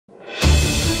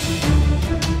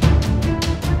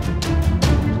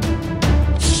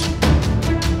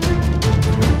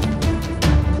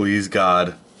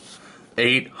God.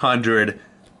 800.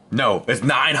 No, it's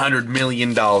 $900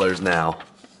 million now.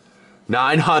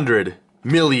 $900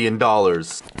 million.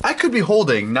 I could be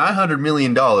holding $900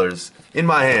 million in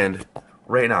my hand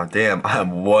right now. Damn,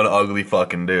 I'm one ugly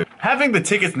fucking dude. Having the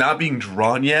tickets not being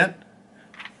drawn yet,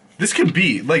 this could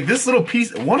be, like, this little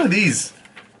piece, one of these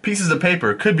pieces of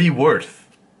paper could be worth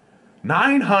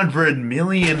 $900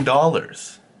 million.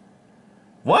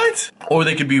 What? Or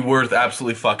they could be worth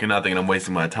absolutely fucking nothing and I'm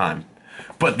wasting my time.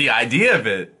 But the idea of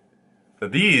it,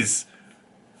 that these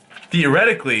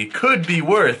theoretically could be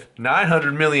worth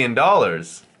 $900 million.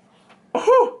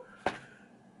 Woohoo!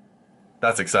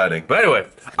 That's exciting. But anyway,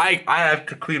 I have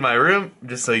to clean my room,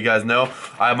 just so you guys know.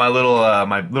 I have my little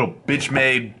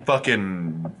bitch-made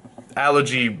fucking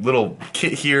allergy little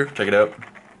kit here. Check it out.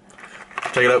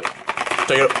 Check it out.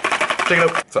 Check it out. Check it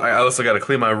out. So I also gotta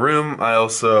clean my room. I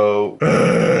also,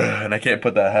 and I can't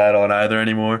put that hat on either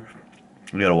anymore.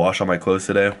 I gotta wash all my clothes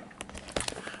today.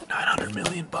 900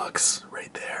 million bucks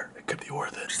right there. It could be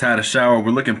worth it. Just had a shower.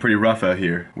 We're looking pretty rough out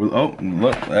here. Oh,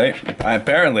 look, hey.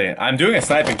 Apparently, I'm doing a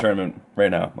sniping tournament right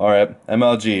now. All right,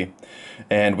 MLG.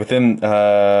 And within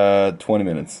 20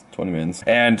 minutes.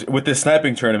 And with this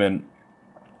sniping tournament,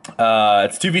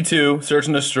 it's 2v2, search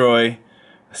and destroy,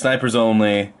 snipers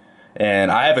only.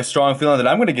 And I have a strong feeling that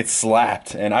I'm gonna get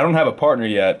slapped. And I don't have a partner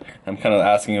yet. I'm kind of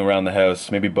asking around the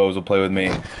house. Maybe Bose will play with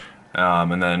me.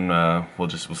 And then we'll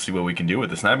see what we can do with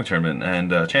the sniping tournament.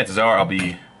 And chances are I'll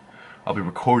be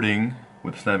recording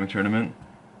with the sniping tournament.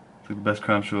 It's like the best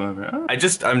crime show ever.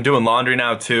 I'm doing laundry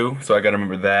now too, so I gotta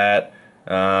remember that.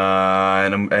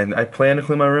 And I plan to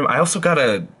clean my room. I also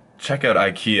gotta check out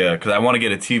IKEA because I want to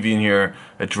get a TV in here,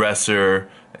 a dresser,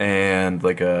 and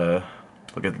like a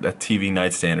TV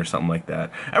nightstand or something like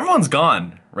that. Everyone's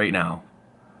gone right now.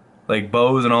 Like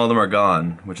Bose and all of them are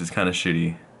gone, which is kind of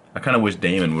shitty. I kind of wish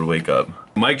Damon would wake up.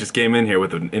 Mike just came in here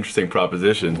with an interesting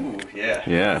proposition. Ooh, yeah.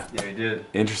 Yeah. Yeah, he did.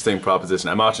 Interesting proposition.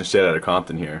 I'm watching shit out of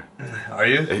Compton here. Are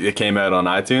you? It came out on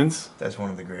iTunes. That's one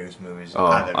of the greatest movies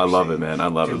I've ever seen. I love it, man. I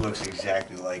love it. It looks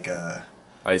exactly like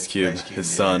Ice Cube, his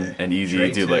son, and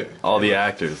Easy, dude. Like all the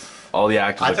actors I look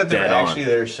thought they dead were on. actually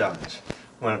their sons.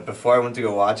 Before I went to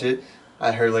go watch it,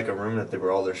 I heard like a rumor that they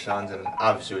were all their sons, and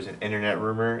obviously it was an internet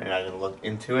rumor, and I didn't look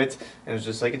into it, and it was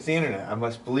just like, it's the internet, I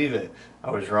must believe it.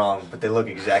 I was wrong, but they look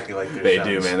exactly like their sons. They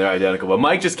do, man, they're identical. But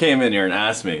Mike just came in here and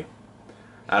asked me,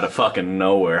 out of fucking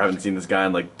nowhere, I haven't seen this guy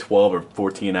in like 12 or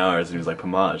 14 hours, and he was like,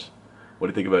 Pamaj, what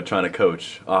do you think about trying to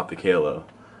coach OpTic Halo?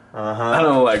 And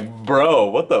I'm like, bro,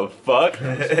 what the fuck?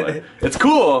 Like, it's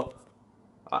cool.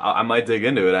 I might dig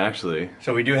into it, actually.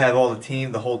 So we do have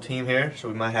the whole team here, so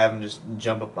we might have him just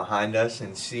jump up behind us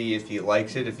and see if he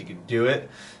likes it, if he could do it,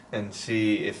 and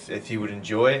see if he would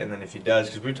enjoy it, and then if he does,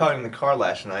 because we were talking in the car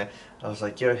last night, I was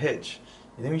like, yo, Hitch,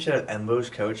 you think we should have Bose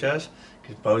coach us?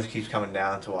 Because Bose keeps coming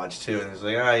down to watch too, and he's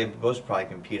like, alright, Bose will probably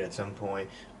compete at some point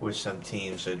with some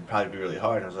team, so it'd probably be really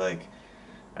hard, and I was like,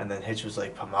 and then Hitch was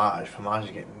like, Pamaj is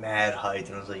getting mad hyped,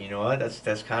 and I was like, you know what,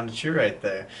 that's kind of true right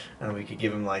there. And then we could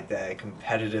give him like that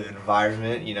competitive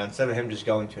environment, you know, instead of him just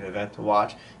going to an event to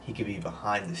watch, he could be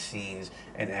behind the scenes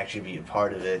and actually be a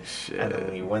part of it. Shit. And then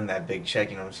when you win that big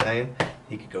check, you know what I'm saying,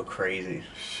 he could go crazy.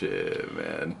 Shit,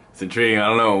 man. It's intriguing. I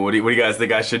don't know, what do you guys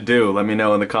think I should do? Let me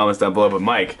know in the comments down below. But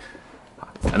Mike,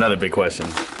 another big question.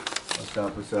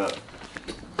 What's up?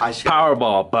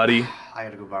 Powerball, buddy. I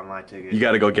gotta go buy my ticket. You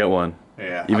gotta go get one.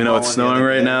 Yeah. Even though it's snowing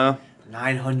right now.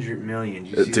 900 million.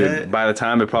 Did you see Dude, that? by the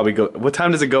time it probably go. What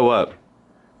time does it go up?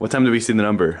 What time do we see the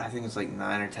number? I think it's like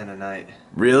 9 or 10 at night.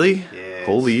 Really? Yeah.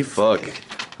 Holy fuck!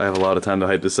 I have a lot of time to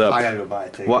hype this up. I gotta go buy a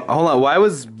ticket. Hold on.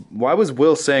 Why was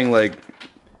Will saying like?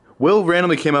 Will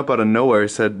randomly came up out of nowhere.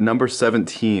 Said number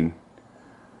 17.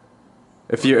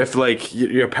 If your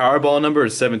Powerball number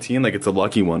is 17, like it's a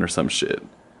lucky one or some shit.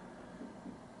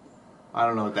 I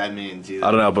don't know what that means either.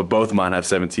 I don't know, but both of mine have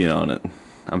 17 on it.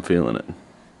 I'm feeling it.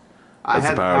 I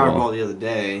had the Powerball the other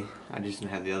day. I just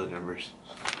didn't have the other numbers.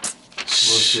 We'll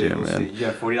see, man. See. You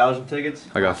got $40 in tickets?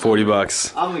 I got 40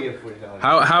 bucks. I'm gonna get $40.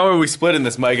 How are we splitting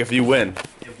this, Mike? If you win?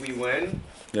 If we win?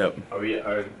 Yep.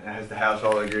 Has the house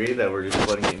all agreed that we're just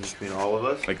splitting it in between all of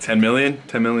us? Like 10 million?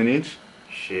 10 million each?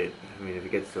 Shit. I mean, if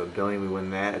it gets to $1 billion, we win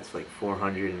that. It's like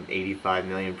 485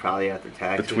 million probably after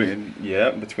taxes.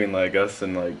 Between like us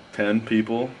and like 10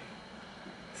 people.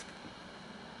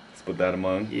 Split that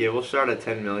among. Yeah, we'll start at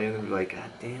 10 million and be like,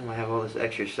 God damn, I have all this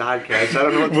extra side cash. I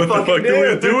don't know what the fuck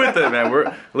do we do with it, man?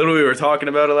 We were talking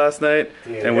about it last night,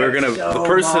 dude, and we're gonna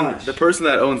the person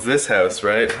that owns this house,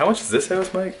 right? How much is this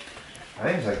house, Mike?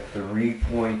 I think it's like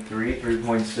 3.3,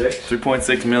 3.6.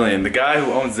 3.6 million. The guy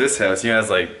who owns this house, he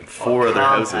has like 4 other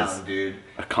houses. Dude.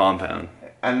 A compound.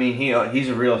 I mean, he's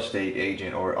a real estate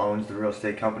agent or owns the real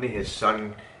estate company. His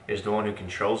son is the one who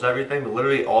controls everything. But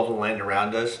literally, all the land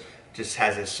around us just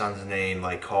has his son's name.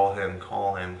 Like call him,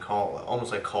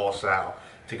 almost like call Sal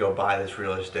to go buy this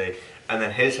real estate. And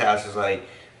then his house is like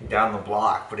down the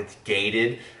block, but it's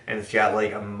gated and it's got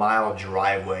like a mile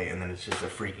driveway, and then it's just a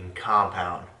freaking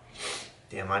compound.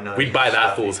 Damn, I know. We'd buy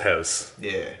that fool's house.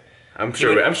 Yeah. I'm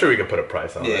sure we could put a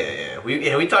price on it.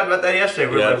 Yeah. We talked about that yesterday.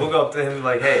 We were like, we'll go up to him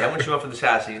like, hey, how much you want for this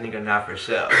house? He's gonna go, not for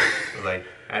sale. We're like,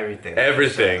 everything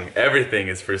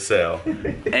is for sale.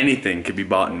 Anything could be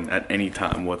bought at any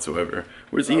time whatsoever.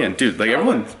 Where's Ian? Dude, like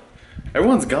everyone's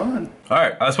gone.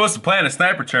 Alright, I was supposed to plan a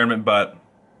sniper tournament, but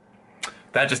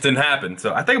that just didn't happen.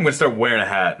 So I think I'm gonna start wearing a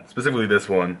hat. Specifically this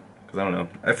one. Because I don't know.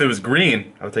 If it was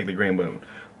green, I would take the green, but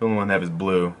the only one I have is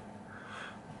blue.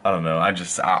 I don't know.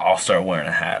 I'll start wearing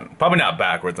a hat. Probably not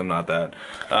backwards. I'm not that.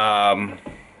 I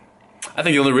think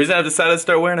the only reason I decided to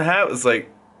start wearing a hat was like,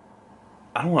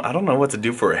 I don't know what to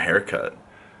do for a haircut.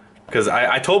 Because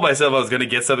I told myself I was gonna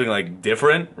get something like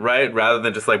different, right? Rather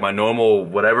than just like my normal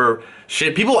whatever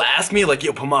shit. People ask me like,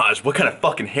 yo, Pamaj, what kind of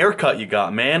fucking haircut you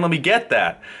got, man? Let me get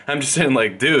that. I'm just saying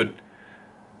like, dude,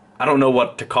 I don't know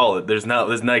what to call it. There's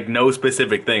like no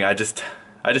specific thing. I just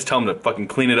tell them to fucking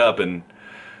clean it up. And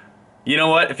you know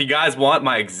what? If you guys want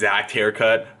my exact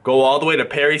haircut, go all the way to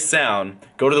Perry Sound,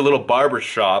 go to the little barber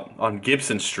shop on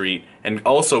Gibson Street, and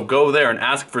also go there and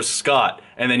ask for Scott,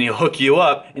 and then he'll hook you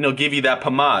up, and he'll give you that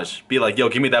Pamaj. Be like, yo,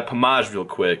 give me that Pamaj real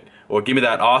quick, or give me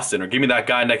that Austin, or give me that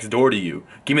guy next door to you,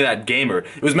 give me that gamer.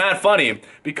 It was mad funny,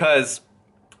 because,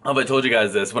 I don't know if I told you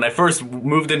guys this, when I first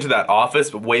moved into that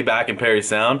office, way back in Perry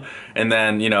Sound, and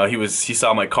then, you know, he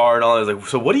saw my car and all, and I was like,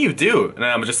 so what do you do? And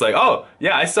I'm just like, oh,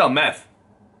 yeah, I sell meth.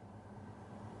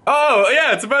 Oh,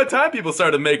 yeah, it's about time people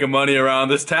started making money around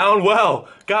this town. Well,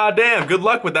 goddamn, good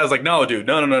luck with that. I was like, no, dude,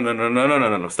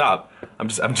 no, stop. I'm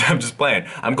just playing.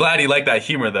 I'm glad he liked that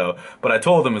humor, though. But I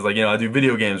told him, it's like, you know, I do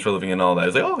video games for a living and all that.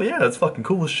 He's like, oh, yeah, that's fucking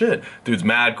cool as shit. Dude's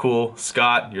mad cool.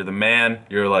 Scott, you're the man.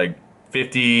 You're like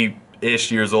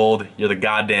 50-ish years old. You're the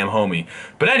goddamn homie.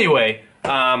 But anyway,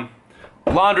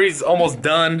 laundry's almost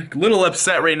done. A little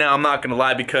upset right now, I'm not gonna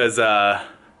lie, because,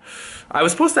 I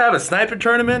was supposed to have a sniper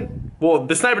tournament. Well,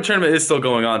 the sniper tournament is still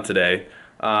going on today.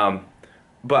 But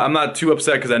I'm not too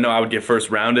upset because I know I would get first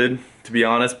rounded, to be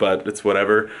honest, but it's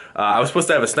whatever. I was supposed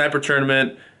to have a sniper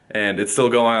tournament, and it's still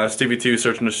going on. It's 2v2,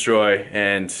 Search and Destroy,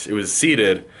 and it was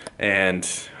seeded, and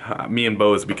me and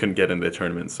Bose, we couldn't get into the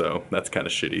tournament, so that's kind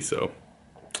of shitty, so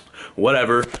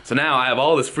whatever. So now I have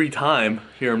all this free time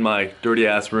here in my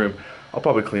dirty-ass room. I'll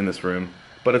probably clean this room,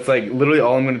 but it's like literally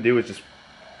all I'm going to do is just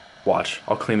watch.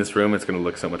 I'll clean this room. It's gonna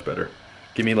look so much better.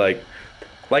 Give me like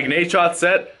an 8-shot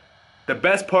set. The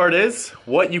best part is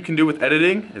what you can do with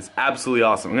editing is absolutely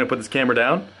awesome. I'm gonna put this camera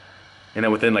down, and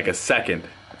then within like a second,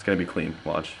 it's gonna be clean.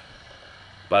 Watch.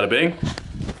 Bada bing.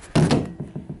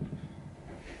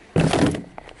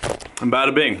 And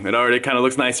bada bing. It already kind of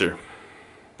looks nicer.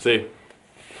 See?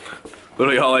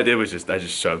 Literally all I did was I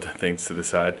just shoved things to the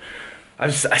side.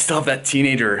 I still have that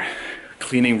teenager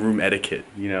cleaning room etiquette,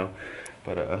 you know.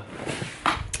 But, I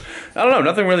don't know,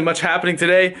 nothing really much happening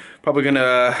today. Probably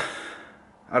gonna,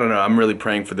 I don't know, I'm really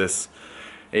praying for this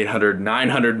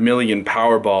 900 million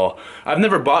Powerball. I've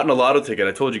never bought a lotto ticket,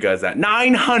 I told you guys that.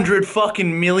 $900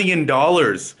 fucking million.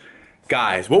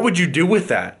 Guys, what would you do with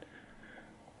that?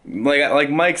 Like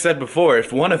Mike said before,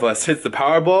 if one of us hits the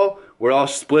Powerball, we're all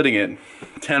splitting it.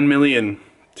 10 million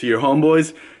to your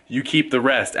homeboys, you keep the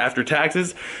rest. After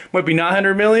taxes, might be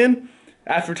 900 million.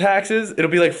 After taxes,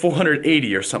 it'll be like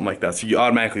 480 or something like that, so you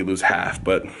automatically lose half,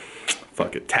 but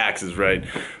fuck it, taxes, right?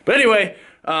 But anyway,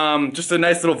 just a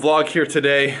nice little vlog here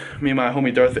today. Me and my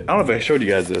homie Darth. I don't know if I showed you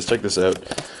guys this. Check this out.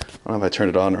 I don't know if I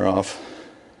turned it on or off.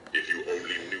 If you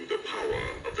only knew the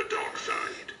power of the dark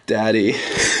side. Daddy.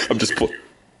 I'm just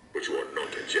But you are not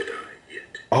a Jedi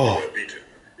yet. Oh. You are beaten.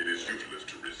 It is useless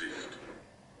to resist.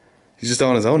 He's just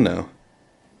on his own now.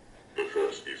 The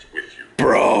Force is with you.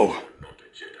 Bro. Not a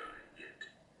Jedi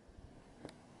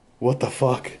yet. What the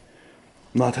fuck?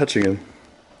 I'm not touching him.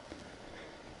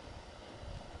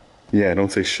 Yeah,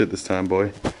 don't say shit this time, boy.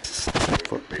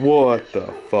 What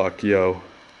the fuck, yo?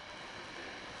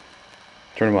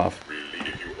 Turn him off.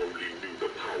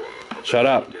 Shut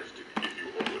up.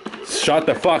 Shut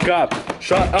the fuck up.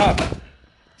 Shut up.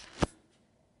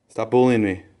 Stop bullying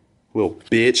me, little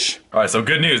bitch. Alright, so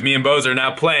good news. Me and Bose are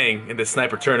now playing in this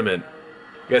sniper tournament.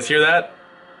 You guys hear that?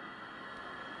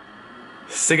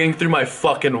 Singing through my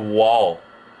fucking wall.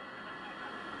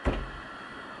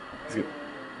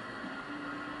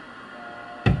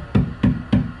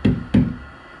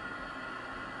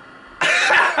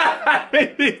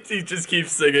 He just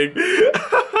keeps singing.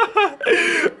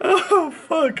 Oh,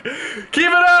 fuck. Keep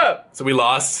it up! So we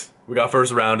lost. We got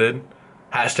first rounded.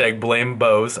 Hashtag blame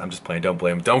Bose. I'm just playing. Don't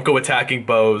blame. Don't go attacking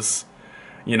Bose.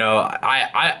 You know,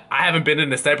 I haven't been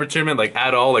in a sniper tournament, like,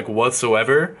 at all, like,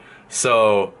 whatsoever.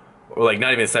 So, or, like,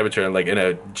 not even a sniper tournament, like, in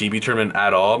a GB tournament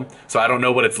at all. So I don't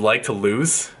know what it's like to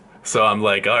lose. So I'm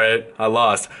like, alright, I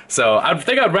lost. So I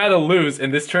think I'd rather lose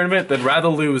in this tournament than rather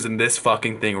lose in this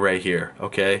fucking thing right here,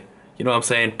 okay? You know what I'm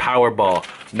saying? Powerball.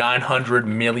 $900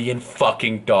 million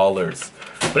fucking dollars.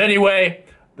 But anyway,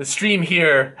 the stream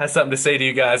here has something to say to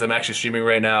you guys. I'm actually streaming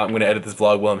right now. I'm gonna edit this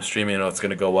vlog while I'm streaming. I know it's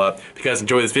gonna go up. If you guys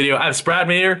enjoy this video, I have Sprat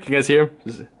here. Can you guys hear?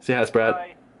 Just say hi, Sprat.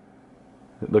 Hi.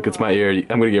 Look, it's my ear.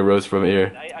 I'm gonna get roast from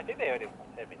ear. I think they heard me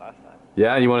last time.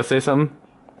 Yeah, you wanna say something?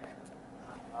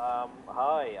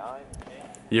 Hi, I'm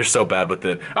You're so bad with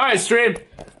it. Alright, stream!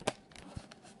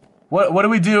 What do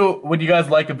we do when you guys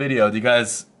like a video? Do you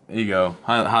guys... There you go.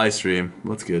 Hi, stream.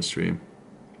 What's good, stream?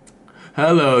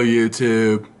 Hello,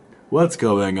 YouTube. What's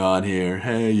going on here?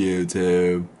 Hey,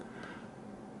 YouTube.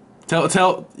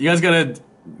 Tell... You guys gotta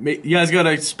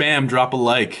spam, drop a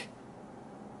like.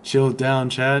 Chill down,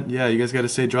 chat. Yeah, you guys gotta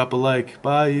say drop a like.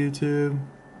 Bye, YouTube.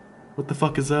 What the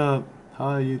fuck is up?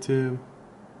 Hi, YouTube.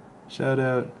 Shout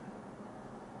out.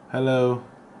 Hello.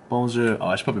 Bonjour. Oh,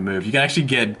 I should probably move. You can actually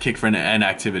get kicked for an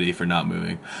inactivity for not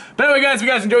moving. But anyway, guys, if you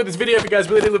guys enjoyed this video, if you guys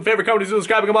really did, leave a favorite, comment,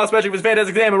 subscribe, and come on, especially if it's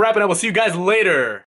fantastic. I'm wrapping up. We'll see you guys later.